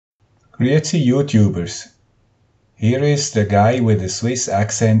Grüezi YouTubers. Here is the guy with the Swiss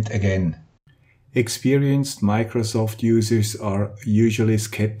accent again. Experienced Microsoft users are usually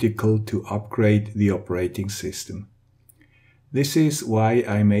skeptical to upgrade the operating system. This is why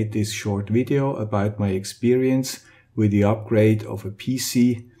I made this short video about my experience with the upgrade of a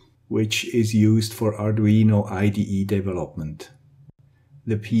PC which is used for Arduino IDE development.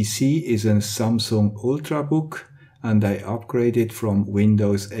 The PC is a Samsung Ultrabook and I upgraded from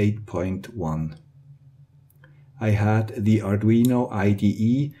Windows 8.1. I had the Arduino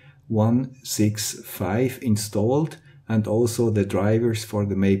IDE 1.6.5 installed and also the drivers for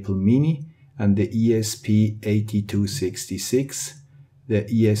the Maple Mini and the ESP8266, the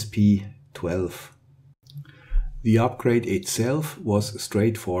ESP12. The upgrade itself was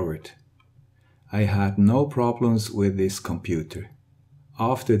straightforward. I had no problems with this computer.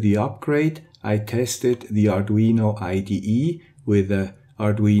 After the upgrade, I tested the Arduino IDE with a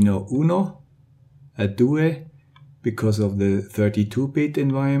Arduino Uno, a Due because of the 32-bit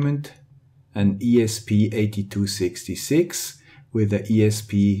environment, an ESP8266 with a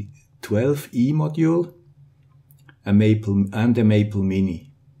ESP12E module, a Maple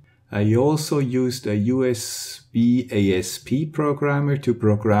Mini. I also used a USB ASP programmer to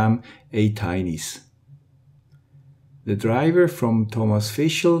program ATINYs. The driver from Thomas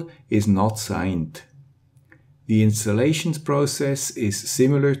Fischl is not signed. The installation process is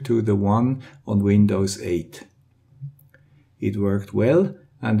similar to the one on Windows 8. It worked well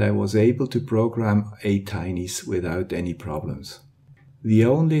and I was able to program ATINYs without any problems. The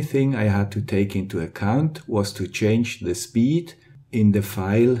only thing I had to take into account was to change the speed in the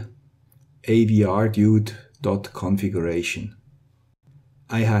file avrdude.configuration.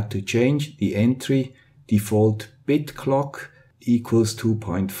 I had to change the entry default bit clock equals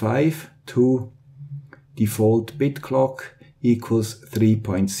 2.5 to default bit clock equals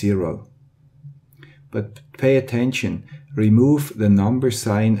 3.0. But pay attention, remove the number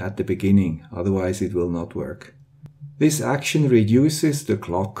sign at the beginning, otherwise it will not work. This action reduces the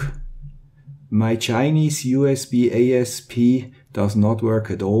clock. My Chinese USB ASP does not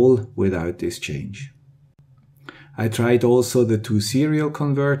work at all without this change. I tried also the two serial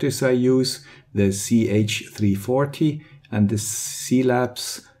converters I use, the CH340 and the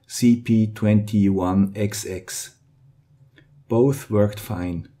C-Labs CP21XX. Both worked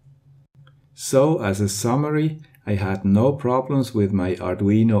fine. So, as a summary, I had no problems with my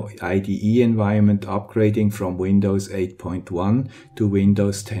Arduino IDE environment upgrading from Windows 8.1 to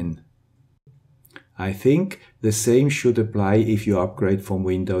Windows 10. I think the same should apply if you upgrade from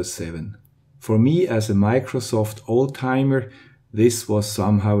Windows 7. For me as a Microsoft old-timer, this was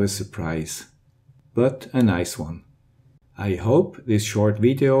somehow a surprise, but a nice one. I hope this short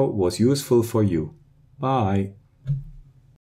video was useful for you. Bye!